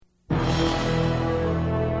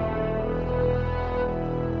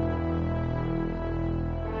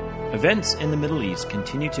Events in the Middle East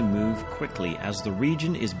continue to move quickly as the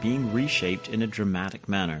region is being reshaped in a dramatic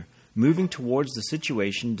manner, moving towards the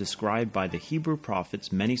situation described by the Hebrew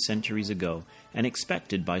prophets many centuries ago and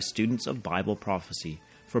expected by students of Bible prophecy.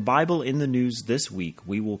 For Bible in the News this week,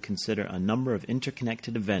 we will consider a number of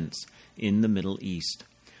interconnected events in the Middle East.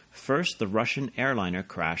 First, the Russian airliner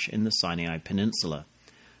crash in the Sinai Peninsula.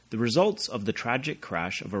 The results of the tragic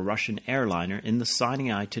crash of a Russian airliner in the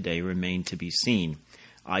Sinai today remain to be seen.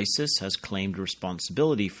 ISIS has claimed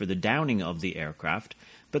responsibility for the downing of the aircraft,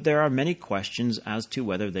 but there are many questions as to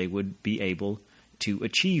whether they would be able to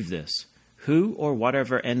achieve this. Who or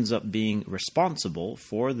whatever ends up being responsible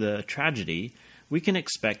for the tragedy, we can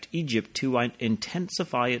expect Egypt to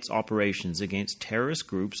intensify its operations against terrorist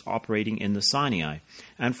groups operating in the Sinai,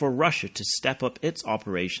 and for Russia to step up its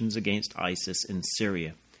operations against ISIS in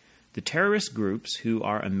Syria. The terrorist groups, who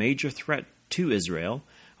are a major threat to Israel,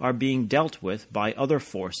 are being dealt with by other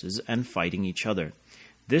forces and fighting each other.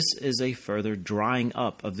 This is a further drying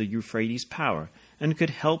up of the Euphrates power and could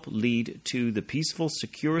help lead to the peaceful,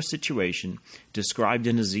 secure situation described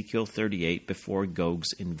in Ezekiel 38 before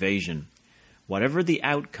Gog's invasion. Whatever the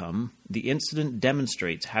outcome, the incident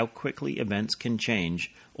demonstrates how quickly events can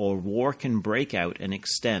change or war can break out and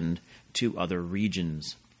extend to other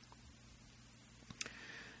regions.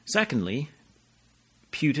 Secondly,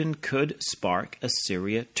 Putin could spark a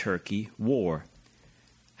Syria-Turkey war.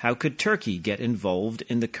 How could Turkey get involved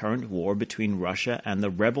in the current war between Russia and the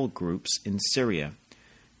rebel groups in Syria?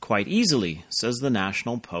 Quite easily, says the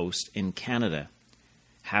National Post in Canada.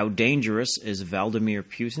 How dangerous is Vladimir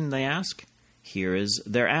Putin, they ask? Here is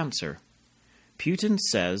their answer. Putin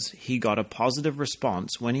says he got a positive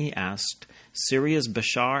response when he asked Syria's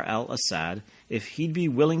Bashar al-Assad if he'd be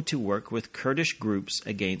willing to work with Kurdish groups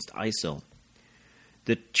against ISIL.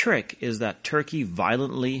 The trick is that Turkey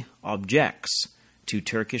violently objects to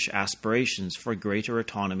Turkish aspirations for greater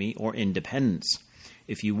autonomy or independence.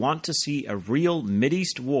 If you want to see a real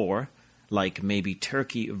Mideast war, like maybe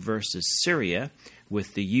Turkey versus Syria,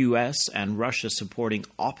 with the US and Russia supporting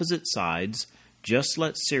opposite sides, just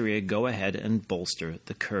let Syria go ahead and bolster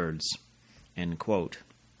the Kurds. End quote.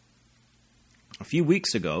 A few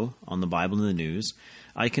weeks ago, on the Bible in the News,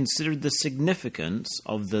 I considered the significance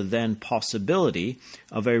of the then possibility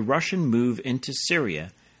of a Russian move into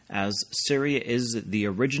Syria, as Syria is the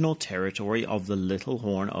original territory of the Little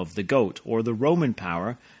Horn of the Goat, or the Roman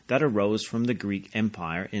power that arose from the Greek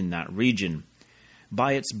Empire in that region.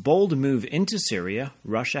 By its bold move into Syria,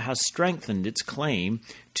 Russia has strengthened its claim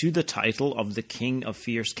to the title of the King of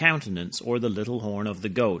Fierce Countenance, or the Little Horn of the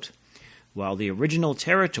Goat. While the original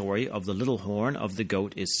territory of the Little Horn of the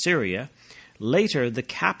Goat is Syria, later the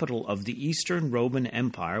capital of the Eastern Roman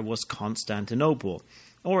Empire was Constantinople,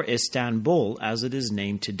 or Istanbul as it is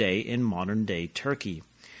named today in modern-day Turkey.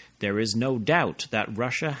 There is no doubt that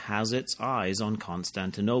Russia has its eyes on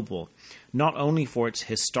Constantinople, not only for its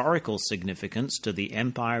historical significance to the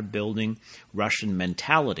empire-building Russian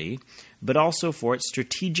mentality, but also for its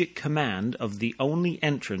strategic command of the only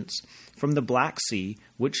entrance from the Black Sea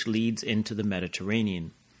which leads into the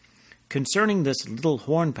Mediterranean. Concerning this little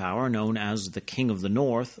horn power known as the King of the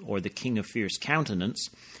North, or the King of Fierce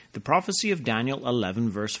Countenance, the prophecy of Daniel 11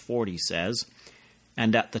 verse 40 says,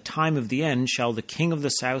 "And at the time of the end shall the King of the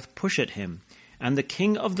South push at him, and the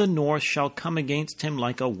King of the North shall come against him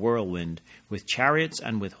like a whirlwind, with chariots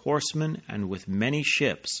and with horsemen and with many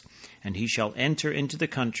ships, and he shall enter into the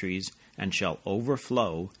countries, and shall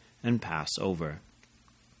overflow and pass over."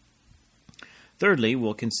 Thirdly,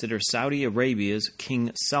 we'll consider Saudi Arabia's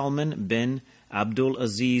King Salman bin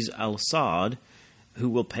Abdulaziz Al Saud, who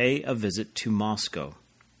will pay a visit to Moscow.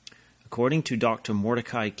 According to Dr.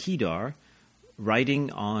 Mordecai Kedar,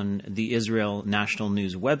 writing on the Israel National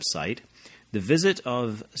News website, the visit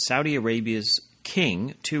of Saudi Arabia's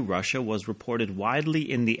king to Russia was reported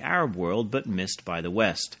widely in the Arab world but missed by the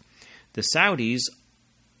West. The Saudis'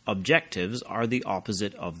 objectives are the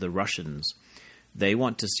opposite of the Russians. They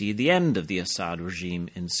want to see the end of the Assad regime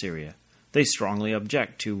in Syria. They strongly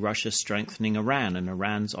object to Russia strengthening Iran and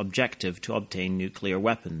Iran's objective to obtain nuclear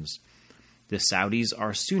weapons. The Saudis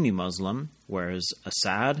are Sunni Muslim, whereas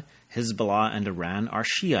Assad, Hezbollah, and Iran are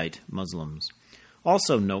Shiite Muslims.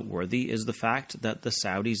 Also noteworthy is the fact that the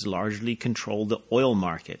Saudis largely control the oil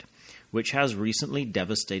market, which has recently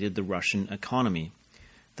devastated the Russian economy.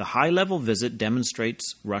 The high-level visit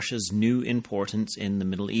demonstrates Russia's new importance in the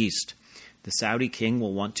Middle East. The Saudi king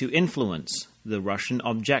will want to influence the Russian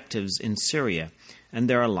objectives in Syria and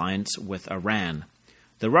their alliance with Iran.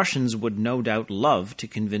 The Russians would no doubt love to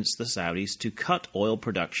convince the Saudis to cut oil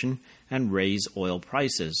production and raise oil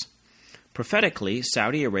prices. Prophetically,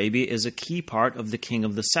 Saudi Arabia is a key part of the King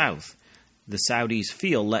of the South. The Saudis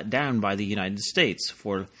feel let down by the United States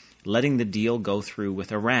for letting the deal go through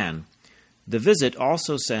with Iran. The visit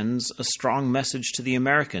also sends a strong message to the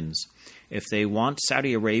Americans. If they want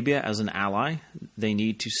Saudi Arabia as an ally, they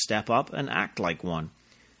need to step up and act like one.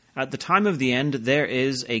 At the time of the end, there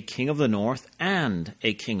is a King of the North and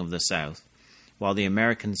a King of the South. While the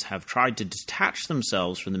Americans have tried to detach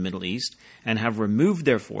themselves from the Middle East and have removed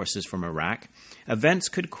their forces from Iraq, events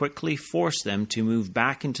could quickly force them to move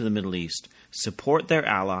back into the Middle East, support their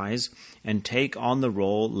allies, and take on the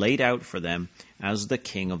role laid out for them as the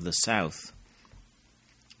King of the South.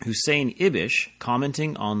 Hussein Ibish,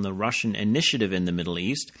 commenting on the Russian initiative in the Middle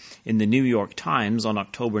East in the New York Times on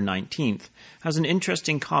October 19th, has an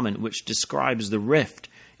interesting comment which describes the rift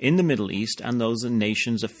in the Middle East and those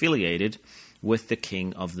nations affiliated with the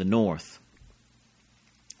King of the North.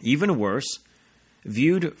 Even worse,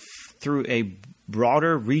 viewed through a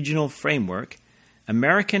broader regional framework,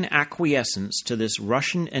 American acquiescence to this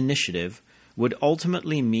Russian initiative would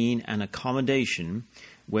ultimately mean an accommodation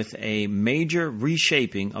with a major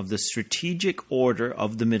reshaping of the strategic order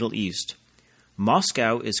of the Middle East.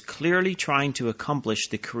 Moscow is clearly trying to accomplish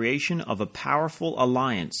the creation of a powerful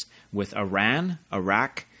alliance with Iran,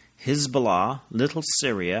 Iraq, Hezbollah, Little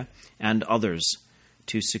Syria, and others.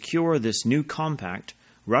 To secure this new compact,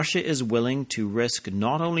 Russia is willing to risk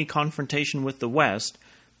not only confrontation with the West,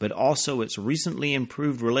 but also its recently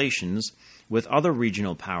improved relations with other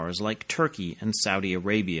regional powers like Turkey and Saudi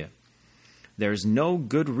Arabia. There is no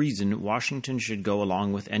good reason Washington should go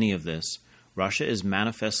along with any of this. Russia is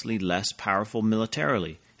manifestly less powerful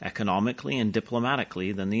militarily, economically, and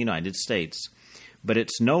diplomatically than the United States. But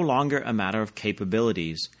it's no longer a matter of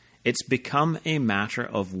capabilities. It's become a matter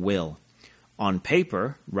of will. On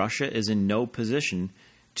paper, Russia is in no position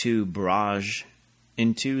to barrage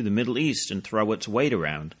into the Middle East and throw its weight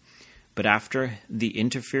around. But after the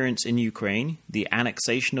interference in Ukraine, the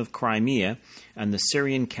annexation of Crimea, and the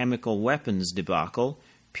Syrian chemical weapons debacle,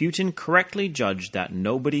 Putin correctly judged that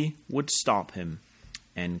nobody would stop him.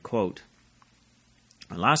 End quote.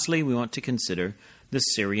 And lastly, we want to consider the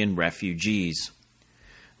Syrian refugees.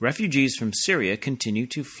 Refugees from Syria continue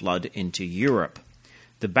to flood into Europe.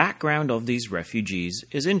 The background of these refugees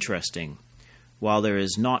is interesting. While there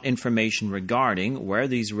is not information regarding where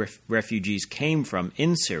these refugees came from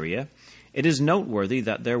in Syria, it is noteworthy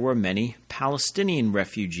that there were many Palestinian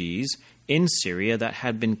refugees in Syria that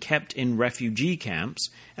had been kept in refugee camps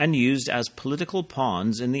and used as political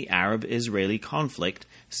pawns in the Arab-Israeli conflict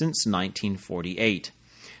since 1948.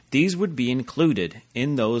 These would be included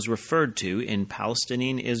in those referred to in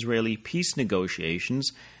Palestinian-Israeli peace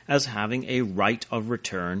negotiations as having a right of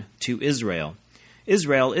return to Israel.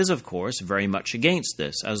 Israel is, of course, very much against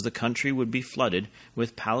this, as the country would be flooded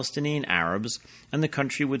with Palestinian Arabs and the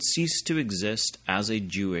country would cease to exist as a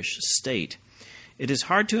Jewish state. It is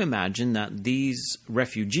hard to imagine that these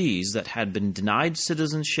refugees that had been denied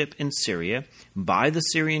citizenship in Syria by the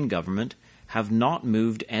Syrian government have not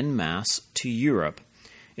moved en masse to Europe.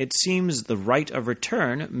 It seems the right of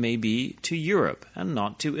return may be to Europe and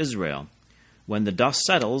not to Israel. When the dust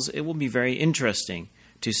settles, it will be very interesting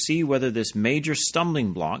to see whether this major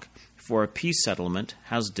stumbling block for a peace settlement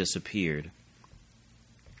has disappeared.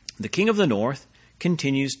 The King of the North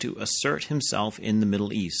continues to assert himself in the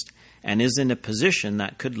Middle East and is in a position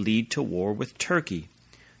that could lead to war with Turkey.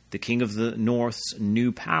 The King of the North's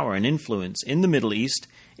new power and influence in the Middle East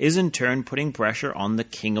is in turn putting pressure on the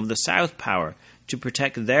King of the South power to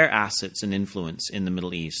protect their assets and influence in the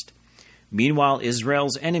Middle East. Meanwhile,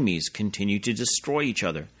 Israel's enemies continue to destroy each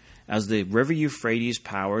other as the River Euphrates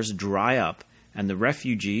powers dry up and the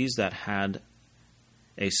refugees that had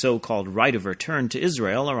a so-called right of return to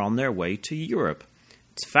Israel are on their way to Europe.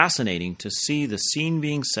 It's fascinating to see the scene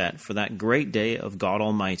being set for that great day of God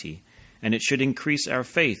Almighty, and it should increase our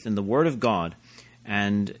faith in the Word of God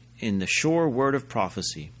and in the sure word of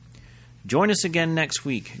prophecy. Join us again next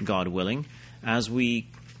week, God willing, as we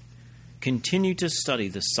continue to study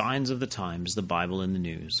the signs of the times, the Bible in the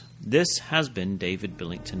news. This has been David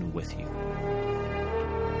Billington with you.